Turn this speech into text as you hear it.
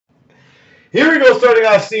Here we go, starting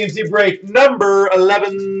off CNC break number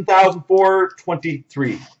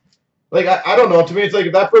 11,423. Like, I don't know. To me, it's like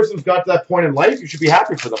if that person's got to that point in life, you should be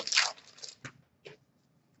happy for them.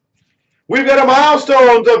 We've got a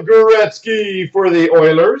milestones of Gretzky for the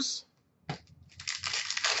Oilers.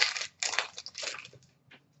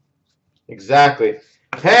 Exactly.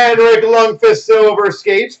 Henrik Lundqvist silver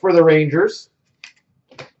skates for the Rangers.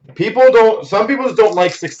 Some people just don't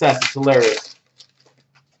like success. It's hilarious.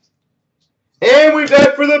 And we've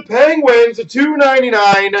got for the Penguins a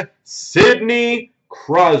 $2.99 Sidney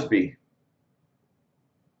Crosby.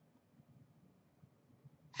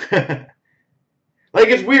 Like,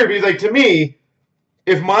 it's weird because, like, to me,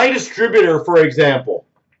 if my distributor, for example,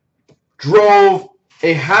 drove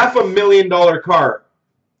a $500,000 car,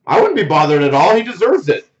 I wouldn't be bothered at all. He deserves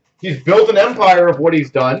it. He's built an empire of what he's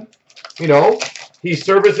done. You know, he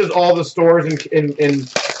services all the stores in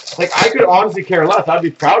like, I could honestly care less. I'd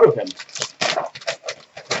be proud of him.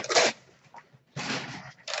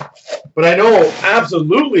 But I know,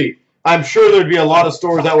 absolutely, I'm sure there'd be a lot of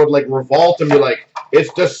stores that would, like, revolt and be like,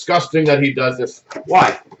 it's disgusting that he does this.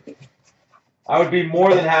 Why? I would be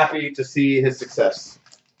more than happy to see his success.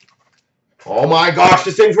 Oh my gosh,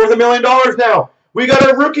 this thing's worth $1 million now. We got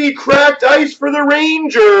a rookie cracked ice for the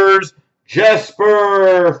Rangers,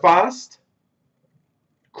 Jesper Fast.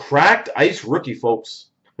 Cracked ice rookie, folks.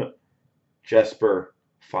 Jesper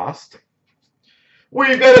Fast.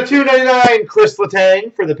 We've got a $2.99 Chris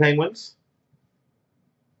Letang for the Penguins.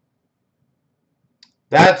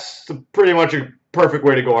 That's pretty much a perfect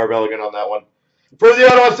way to go, Arv Elegant, on that one. For the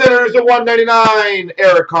Ottawa Senators, a $1.99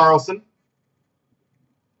 Erik Karlsson.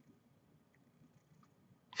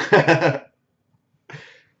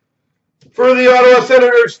 For the Ottawa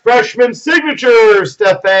Senators, freshman signature,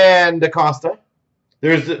 Stefan DaCosta.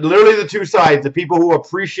 There's literally the two sides. The people who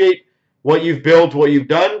appreciate what you've built, what you've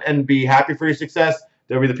done, and be happy for your success.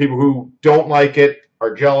 There'll be the people who don't like it,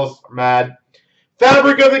 are jealous, are mad.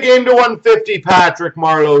 Fabric of the game to 150, Patrick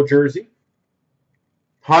Marleau jersey.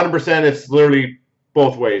 100%, it's literally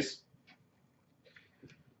both ways.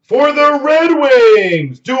 For the Red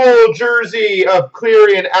Wings, dual jersey of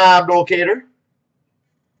Cleary and Abdelkader.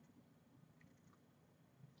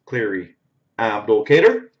 Cleary,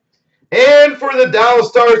 Abdelkader. And for the Dallas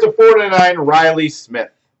Stars, a $4.99 Riley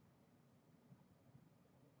Smith.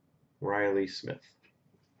 Riley Smith.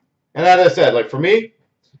 And as I said, like, for me,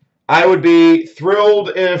 I would be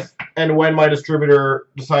thrilled if and when my distributor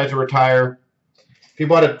decides to retire. If he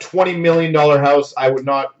bought a $20 million house, I would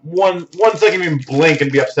not one second even blink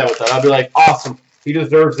and be upset with that. I'd be like, awesome. He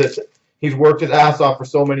deserves it. He's worked his ass off for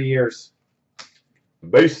so many years.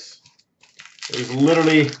 Base. There's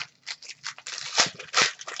literally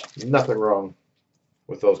nothing wrong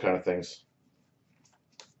with those kind of things.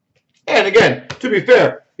 And again, to be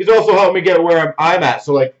fair, he's also helped me get where I'm at.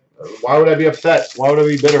 So, like, why would I be upset? Why would I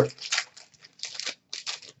be bitter?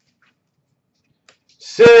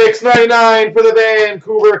 $6.99 for the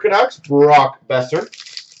Vancouver Canucks, Brock Besser.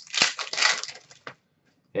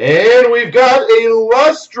 And we've got a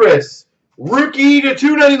lustrous rookie to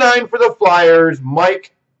 $2.99 for the Flyers,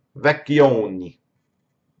 Mike Vecchione.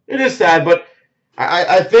 It is sad, but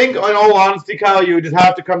I think, in all honesty, Kyle, you just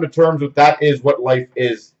have to come to terms with that is what life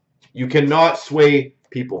is. You cannot sway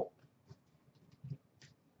people.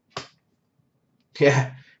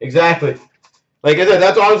 Yeah, exactly. Like I said,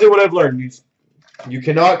 that's honestly what I've learned. You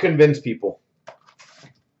cannot convince people.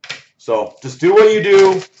 So just do what you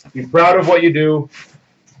do. Be proud of what you do.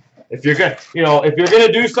 If you're gonna, if you're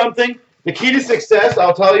gonna do something, the key to success,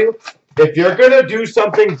 I'll tell you, if you're gonna do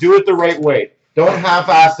something, do it the right way. Don't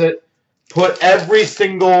half-ass it. Put every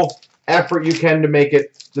single effort you can to make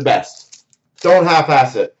it the best. Don't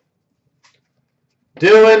half-ass it.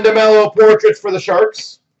 Dylan DeMello portraits for the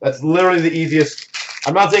Sharks. That's literally the easiest.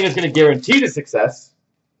 I'm not saying it's going to guarantee the success.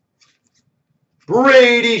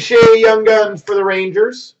 Brady Shea Young Guns for the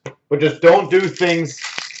Rangers. But just don't do things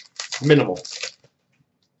minimal.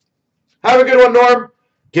 Have a good one, Norm.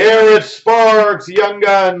 Garrett Sparks Young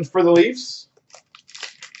Guns for the Leafs.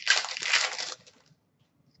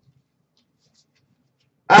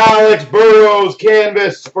 Alex Burrows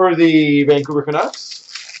canvas for the Vancouver Canucks.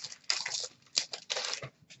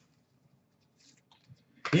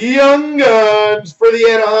 Young Guns for the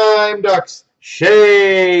Anaheim Ducks,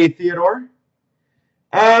 Shea Theodore.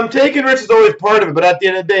 Taking risks is always part of it, but at the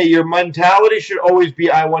end of the day, your mentality should always be,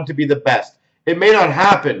 I want to be the best. It may not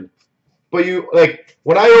happen, but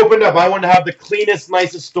when I opened up, I wanted to have the cleanest,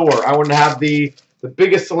 nicest store. I wanted to have the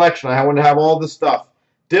biggest selection. I wanted to have all the stuff.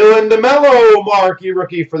 Dylan DeMello, marquee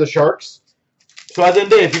rookie for the Sharks. So at the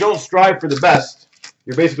end of the day, if you don't strive for the best,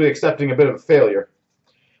 you're basically accepting a bit of a failure.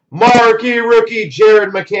 Marquee rookie Jared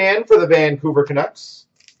McCann for the Vancouver Canucks.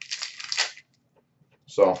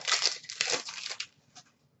 So,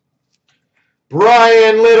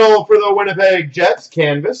 Brian Little for the Winnipeg Jets,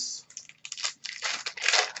 canvas.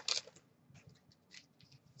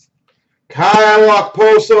 Kyle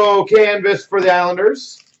Okposo, canvas for the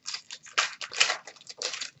Islanders.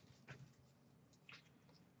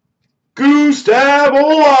 Gustav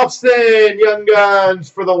Olofsson, Young Guns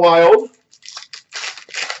for the Wild.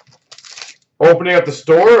 Opening up the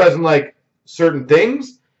store, as in like certain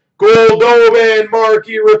things. Goldobin,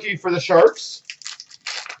 marquee rookie for the Sharks.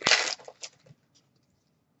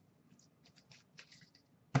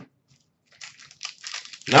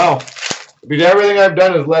 No, because everything I've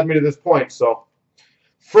done has led me to this point. So,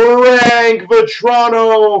 Frank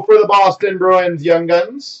Vetrano for the Boston Bruins, Young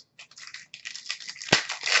Guns.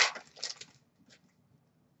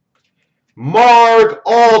 Mark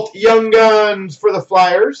Alt, Young Guns for the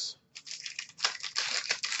Flyers.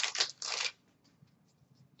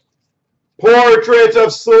 Portrait of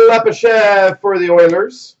Slepyshev for the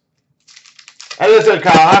Oilers. As I said,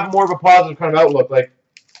 Kyle, I have more of a positive kind of outlook. Like,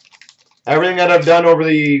 everything that I've done over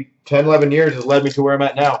the 10, 11 years has led me to where I'm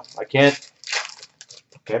at now. I can't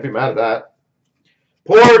be mad at that.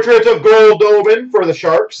 Portrait of Goldobin for the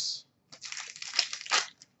Sharks.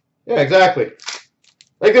 Yeah, exactly.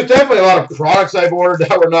 Like, there's definitely a lot of products I've ordered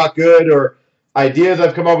that were not good, or ideas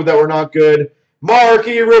I've come up with that were not good.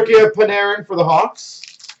 Marquee rookie of Panarin for the Hawks.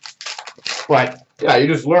 But, yeah, you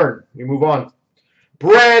just learn. You move on.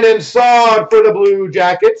 Brandon Saad for the Blue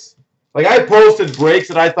Jackets. Like, I posted breaks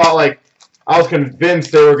that I thought, like, I was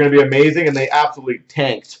convinced they were going to be amazing, and they absolutely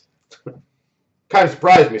tanked. Kind of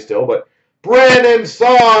surprised me still, but Brandon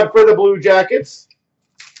Saad for the Blue Jackets.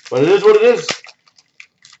 But it is what it is.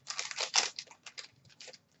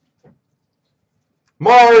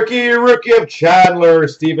 Marquee rookie of Chandler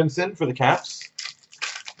Stevenson for the Caps.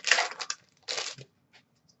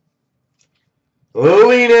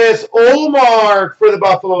 Linus Ullmark for the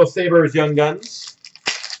Buffalo Sabres, Young Guns.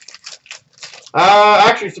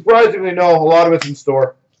 Actually, surprisingly, no. A lot of it's in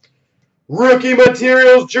store. Rookie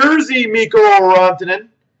Materials jersey, Mikko Rantanen.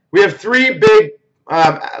 We have three big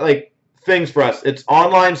things for us. It's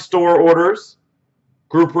online store orders,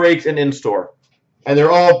 group breaks, and in-store. And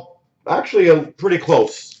they're all actually pretty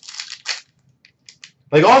close.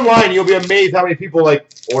 Like, online, you'll be amazed how many people,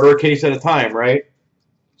 like, order a case at a time, right?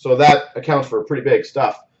 So that accounts for pretty big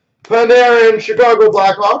stuff. Panarin, Chicago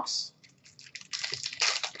Blackhawks.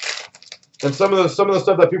 And some of the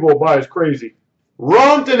stuff that people will buy is crazy.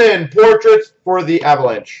 Rantanen portraits for the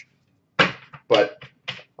Avalanche. But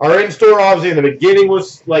our in-store, obviously, in the beginning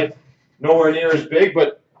was like nowhere near as big,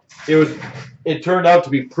 but it turned out to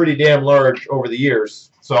be pretty damn large over the years.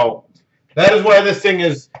 So that is why this thing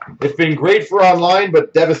it's been great for online,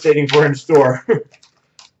 but devastating for in-store.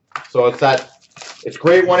 So it's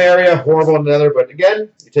great one area, horrible in another, but again,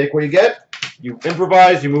 you take what you get, you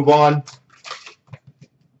improvise, you move on.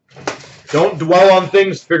 Don't dwell on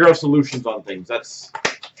things, figure out solutions on things. That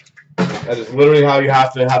is literally how you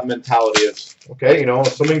have to have a mentality of, okay, you know,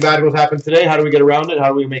 if something bad will happen today, how do we get around it? How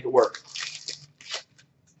do we make it work?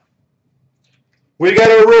 We got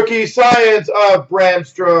a rookie science of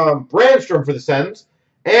Brandstrom for the Sens,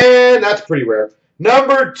 and that's pretty rare.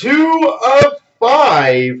 Number 2 of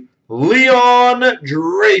 5. Leon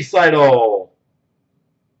Draisaitl.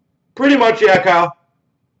 Pretty much, yeah, Kyle.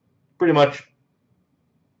 Pretty much.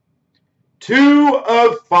 2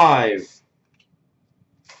 of 5.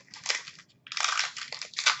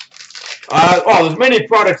 There's many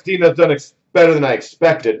products Dean has done better than I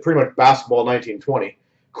expected. Pretty much basketball 1920.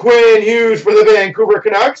 Quinn Hughes for the Vancouver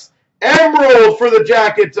Canucks. Emerald for the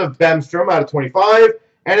Jackets of Bemstrom out of 25.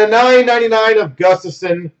 And a $9.99 of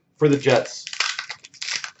Gustafson for the Jets.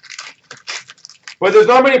 But there's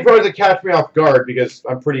not many products that catch me off guard because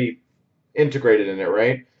I'm pretty integrated in it,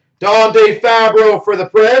 right? Dante Fabro for the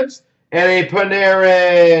Preds. And a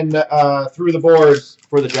Panarin through the boards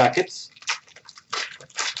for the Jackets.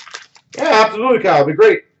 Yeah, absolutely, Kyle. It'll be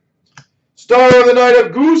great. Star of the Night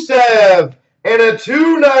of Gusev. And a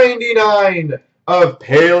 $2.99 of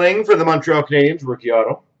Paling for the Montreal Canadiens. Rookie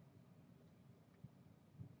auto.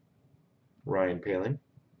 Ryan Paling.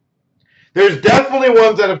 There's definitely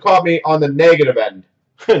ones that have caught me on the negative end,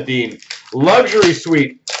 Dean. Luxury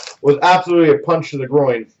Suite was absolutely a punch to the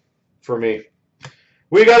groin for me.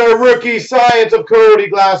 We got a rookie science of Cody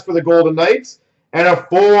Glass for the Golden Knights. And a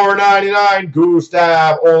 $4.99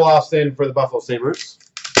 Gustav Olofsson for the Buffalo Sabres.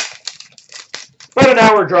 About an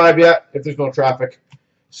hour drive yet, if there's no traffic.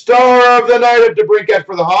 Star of the Night of DeBrincat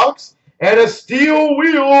for the Hawks. And a Steel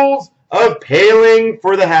Wheels of Paling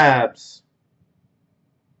for the Habs.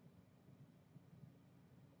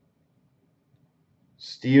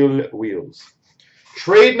 Steel wheels.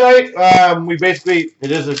 Trade night.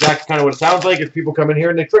 It is exactly kind of what it sounds like. It's people come in here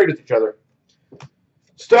and they trade with each other.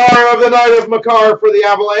 Star of the Night of Makar for the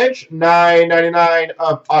Avalanche. $9.99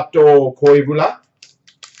 of Otto Koivula.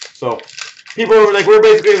 So people are like,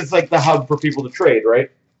 it's like the hub for people to trade, right?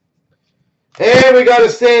 And we got a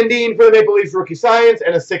Sandine for the Maple Leafs Rookie Science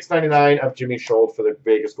and a $6.99 of Jimmy Schultz for the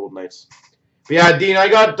Vegas Golden Knights. But yeah, Dean, I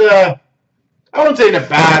got, I wouldn't say in a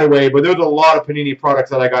bad way, but there's a lot of Panini products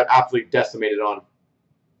that I got absolutely decimated on.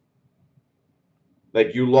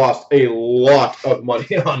 Like, you lost a lot of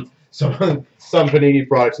money on some Panini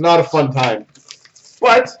products. Not a fun time.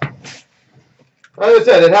 But, as I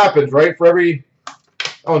said, it happens, right? I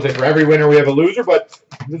won't say for every winner we have a loser, but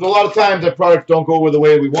there's a lot of times that products don't go the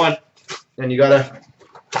way we want. And you gotta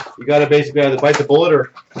basically either bite the bullet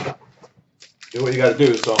or do what you gotta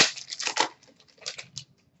do, so.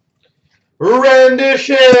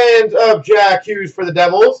 Renditions of Jack Hughes for the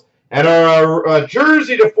Devils. And our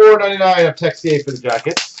jersey to $4.99 of Texier for the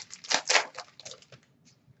Jackets.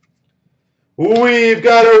 We've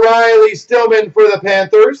got a Riley Stillman for the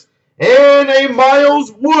Panthers. And a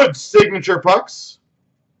Miles Wood signature pucks.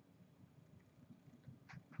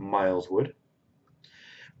 Miles Wood.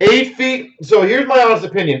 8 feet. So here's my honest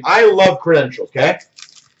opinion. I love credentials, okay?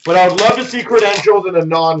 But I would love to see credentials in a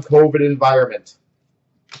non-COVID environment.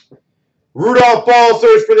 Rudolph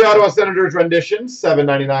Balcers for the Ottawa Senators renditions.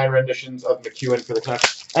 $7.99 renditions of McEwen for the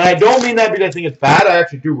Canucks. And I don't mean that because I think it's bad. I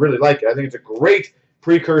actually do really like it. I think it's a great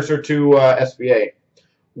precursor to SBA.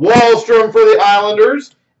 Wallstrom for the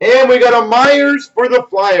Islanders. And we got a Myers for the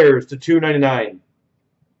Flyers to $2.99.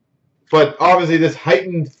 But obviously this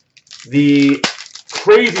heightened the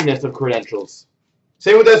craziness of credentials.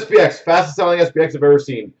 Same with SPX. Fastest selling SPX I've ever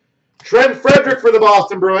seen. Trent Frederick for the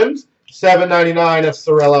Boston Bruins. $7.99 of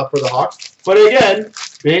Sorella for the Hawks. But again,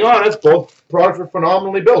 being honest, both products were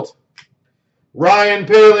phenomenally built. Ryan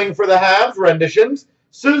Paling for the Habs, renditions.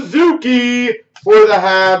 Suzuki for the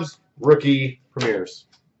Habs, rookie premieres.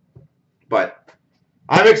 But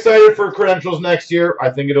I'm excited for credentials next year. I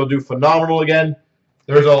think it'll do phenomenal again.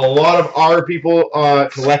 There's a lot of our people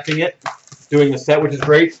collecting it, doing the set, which is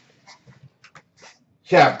great.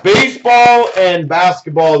 Yeah, baseball and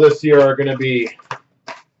basketball this year are going to be...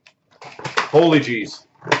 Holy jeez.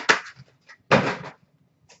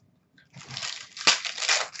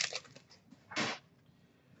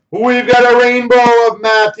 We've got a rainbow of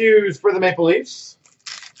Matthews for the Maple Leafs.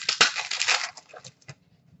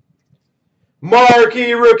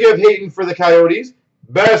 Marquee rookie of Hayton for the Coyotes.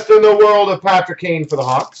 Best in the world of Patrick Kane for the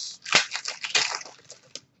Hawks.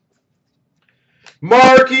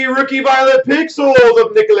 Marquee rookie violet pixels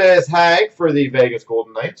of Nicholas Hag for the Vegas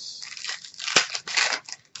Golden Knights.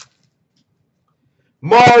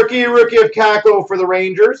 Marquee rookie of Kako for the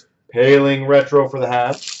Rangers. Paling retro for the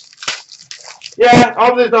Habs. Yeah,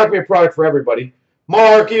 obviously it's not going to be a product for everybody.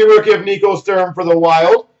 Marquee rookie of Nico Sturm for the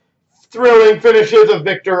Wild. Thrilling finishes of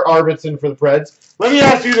Victor Arvidsson for the Preds. Let me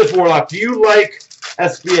ask you this, Warlock. Do you like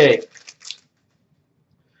SBA?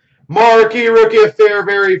 Marquee rookie of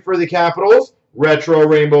Fairbury for the Capitals. Retro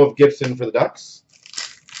rainbow of Gibson for the Ducks.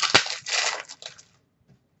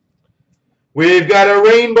 We've got a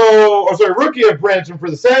rookie of Branson for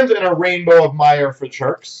the Sens and a rainbow of Meyer for the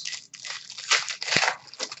Sharks.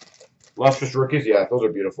 Lustrous rookies, yeah, those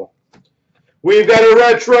are beautiful. We've got a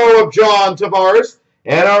retro of John Tavares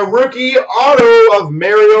and a rookie auto of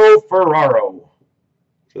Mario Ferraro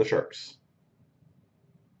for the Sharks.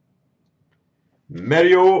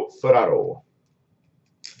 Mario Ferraro.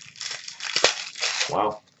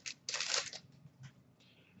 Wow.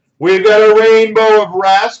 We've got a rainbow of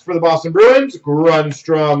Rask for the Boston Bruins.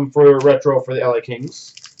 Grunstrom for retro for the LA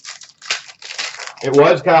Kings. It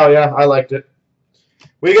was, Kyle, yeah, I liked it.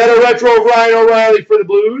 We got a retro of Ryan O'Reilly for the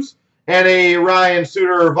Blues. And a Ryan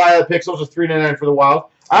Suter Violet Pixels with $3.99 for the Wild.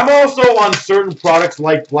 I'm also on certain products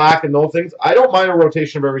like black and those things. I don't mind a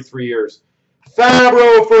rotation of every 3 years.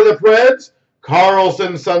 Fabro for the Preds.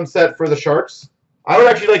 Carlson Sunset for the Sharks. I would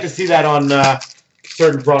actually like to see that on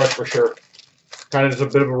certain products for sure. Kind of just a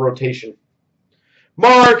bit of a rotation.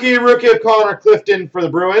 Marquee rookie of Connor Clifton for the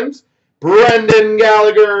Bruins. Brendan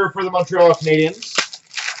Gallagher for the Montreal Canadiens.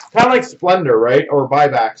 Kind of like Splendor, right? Or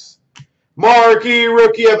buybacks. Marquee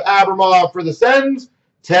rookie of Abramov for the Sens.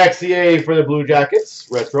 Texier for the Blue Jackets.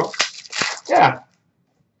 Retro. Yeah.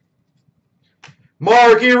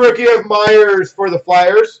 Marquee rookie of Myers for the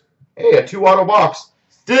Flyers. Hey, a 2-auto box.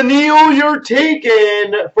 Daniil, you're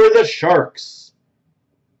taken for the Sharks.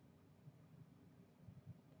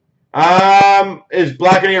 Is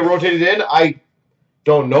black going to get rotated in? I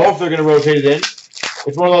don't know if they're going to rotate it in.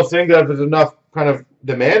 It's one of those things that if there's enough kind of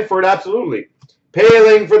demand for it, absolutely.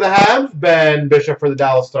 Paling for the Habs. Ben Bishop for the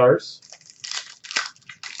Dallas Stars.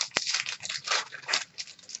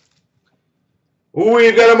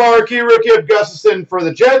 We've got a marquee rookie of Gustafson for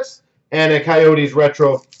the Jets. And a Coyotes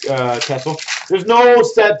retro Kessel. There's no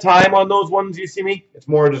set time on those ones, you see me. It's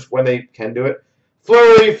more just when they can do it.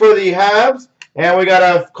 Fleury for the Habs. And we got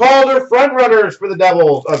a Calder Frontrunners for the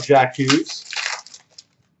Devils of Jack Hughes.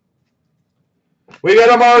 We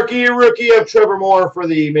got a marquee rookie of Trevor Moore for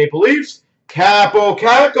the Maple Leafs. Capo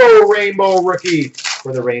Caco Rainbow rookie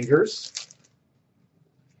for the Rangers.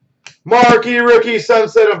 Marquee rookie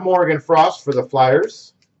Sunset of Morgan Frost for the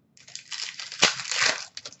Flyers.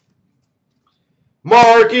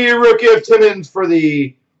 Marquee rookie of Timmins for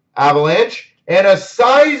the Avalanche. And a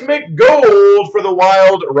seismic gold for the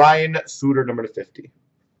Wild, Ryan Suter, number 50.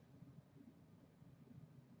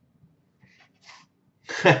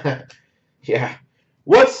 Yeah.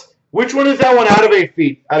 Which one is that one out of 8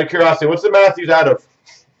 feet? Out of curiosity, what's the Matthews out of?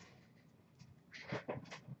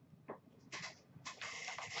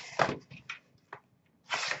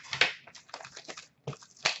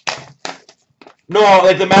 No,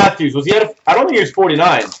 like the Matthews. Was he out of? I don't think he was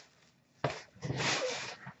 49.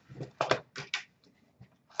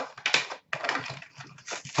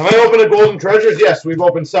 Have I opened a Golden Treasures? Yes, we've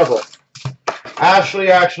opened several. Ashley,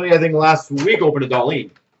 actually, I think last week opened a Darlene.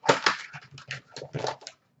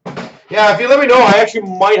 Yeah, if you let me know, I actually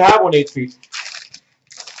might have one 8 feet.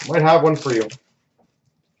 Might have one for you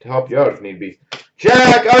to help you out if need be.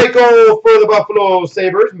 Jack Eichel for the Buffalo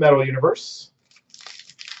Sabres, Metal Universe.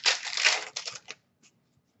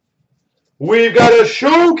 We've got a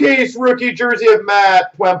showcase rookie jersey of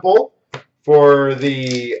Matt Puempel for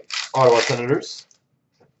the Ottawa Senators.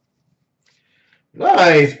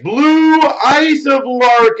 Nice. Blue Ice of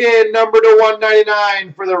Larkin, number to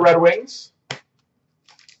 199 for the Red Wings.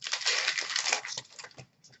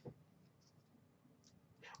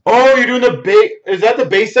 Oh, you're doing the base. Is that the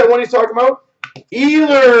base set one he's talking about?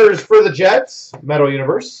 Ehlers for the Jets. Metal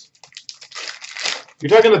Universe. You're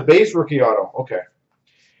talking the base rookie auto. Okay.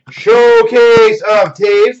 Showcase of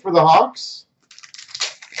Taves for the Hawks.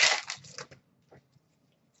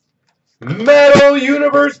 Metal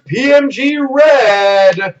Universe PMG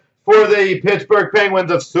Red for the Pittsburgh Penguins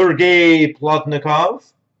of Sergei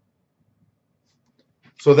Plotnikov.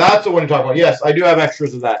 So that's the one you're talking about. Yes, I do have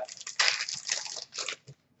extras of that.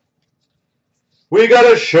 We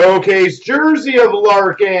got a showcase jersey of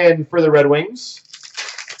Larkin for the Red Wings.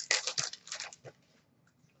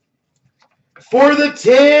 For the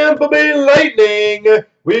Tampa Bay Lightning,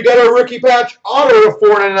 we got a rookie patch auto of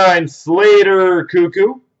 499 Slater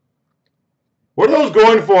Cuckoo. What are those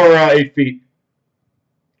going for 8 feet?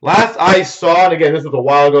 Last I saw, and again, this was a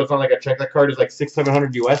while ago, it's not like I checked, that card is like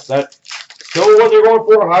 $600-700 US. That still what they're going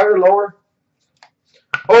for, higher, lower?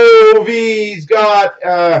 Ovechkin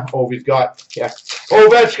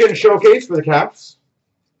showcase for the Caps.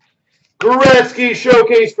 Gretzky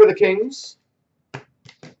showcase for the Kings.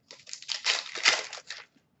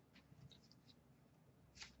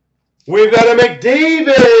 We've got a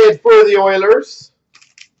McDavid for the Oilers.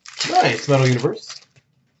 Nice, Metal Universe.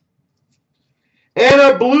 And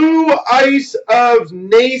a blue ice of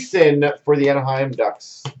Nason for the Anaheim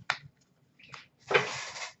Ducks.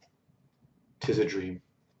 'Tis a dream.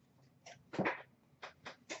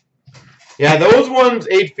 Yeah, those ones,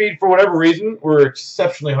 8 feet, for whatever reason, were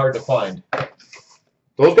exceptionally hard to find.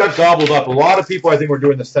 Those got gobbled up. A lot of people, I think, were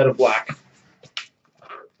doing the set of black.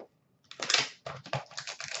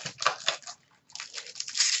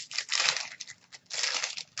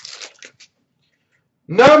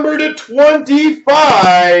 Number to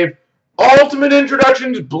 25, Ultimate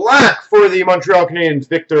Introductions Black for the Montreal Canadiens,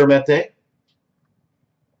 Victor Mete.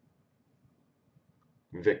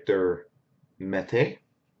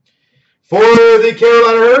 For the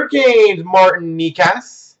Carolina Hurricanes, Martin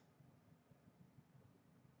Nikas.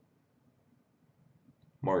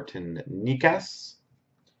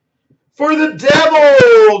 For the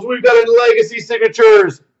Devils, we've got a Legacy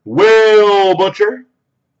Signatures, Will Butcher.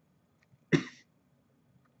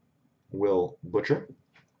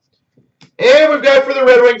 And we've got for the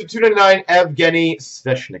Red Wings, a 299, Evgeny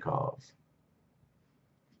Sveshnikov.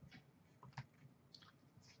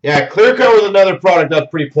 Yeah, Clear Cut was another product that's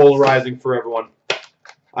pretty polarizing for everyone.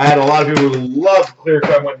 I had a lot of people who loved Clear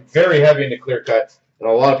Cut, went very heavy into Clear Cut, and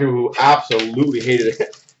a lot of people who absolutely hated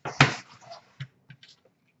it.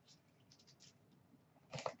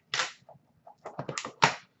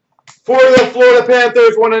 For the Florida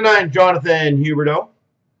Panthers, 199, Jonathan Huberdeau.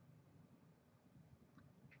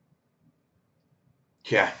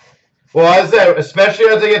 Yeah. Well, as I said, especially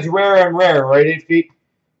as it gets rarer and rarer, right, 8 feet?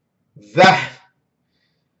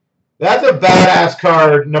 That's a badass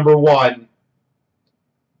card, number 1.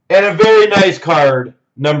 And a very nice card,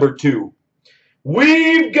 number 2.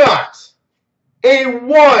 We've got a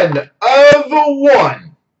 1 of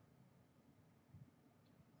 1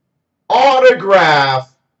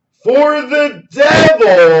 autograph for the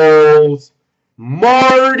Devils,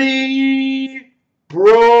 Marty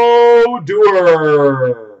Brodeur.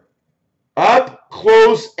 Up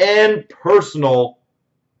close and personal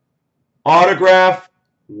autograph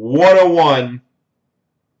 101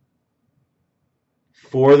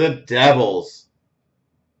 for the Devils.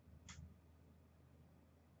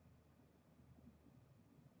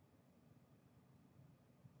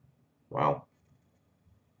 Wow.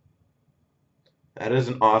 That is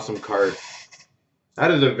an awesome card.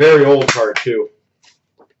 That is a very old card, too.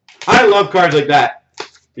 I love cards like that.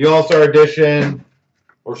 The All-Star Edition,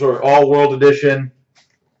 or sort of All-World Edition.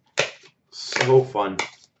 So fun.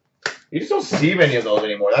 You just don't see many of those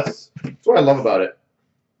anymore. That's what I love about it.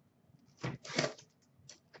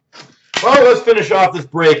 Well, let's finish off this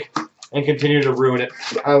break and continue to ruin it.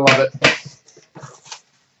 I love it.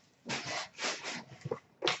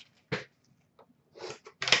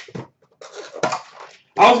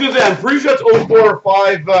 I was going to say, I'm pretty sure it's 04 or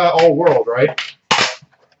 05 All-World, right?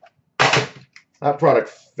 That product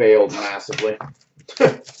failed massively.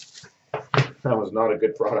 That was not a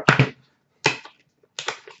good product.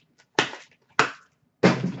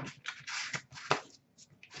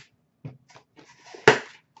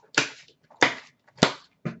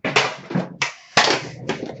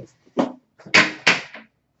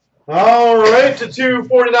 All right, to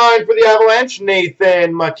 249 for the Avalanche,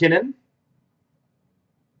 Nathan McKinnon.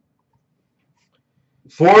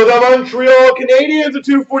 For the Montreal Canadiens, a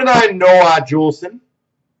 249, Noah Juulsen.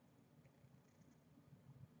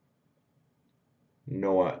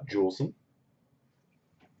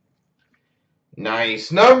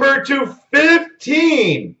 Nice. Number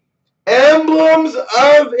 215, emblems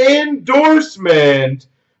of endorsement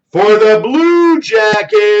for the Blue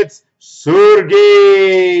Jackets,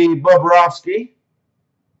 Sergei Bobrovsky.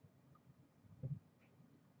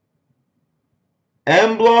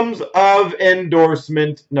 Emblems of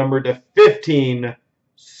endorsement, number 15,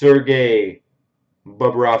 Sergei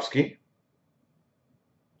Bobrovsky.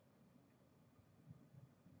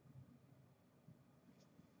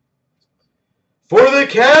 For the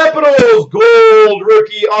Capitals, gold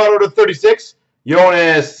rookie auto to 36,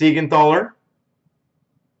 Jonas Siegenthaler.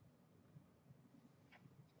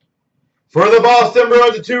 For the Boston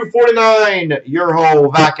Bruins, to 249,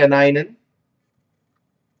 Urho Vakanainen.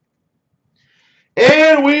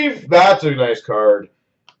 And that's a nice card.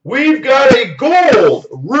 We've got a gold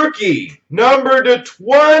rookie, number to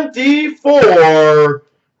 24,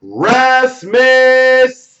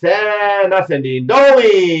 Rasmus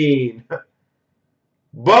Dahlin.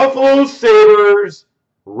 Buffalo Sabres,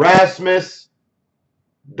 Rasmus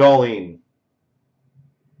Dahlin.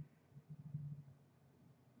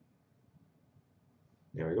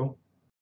 There we go.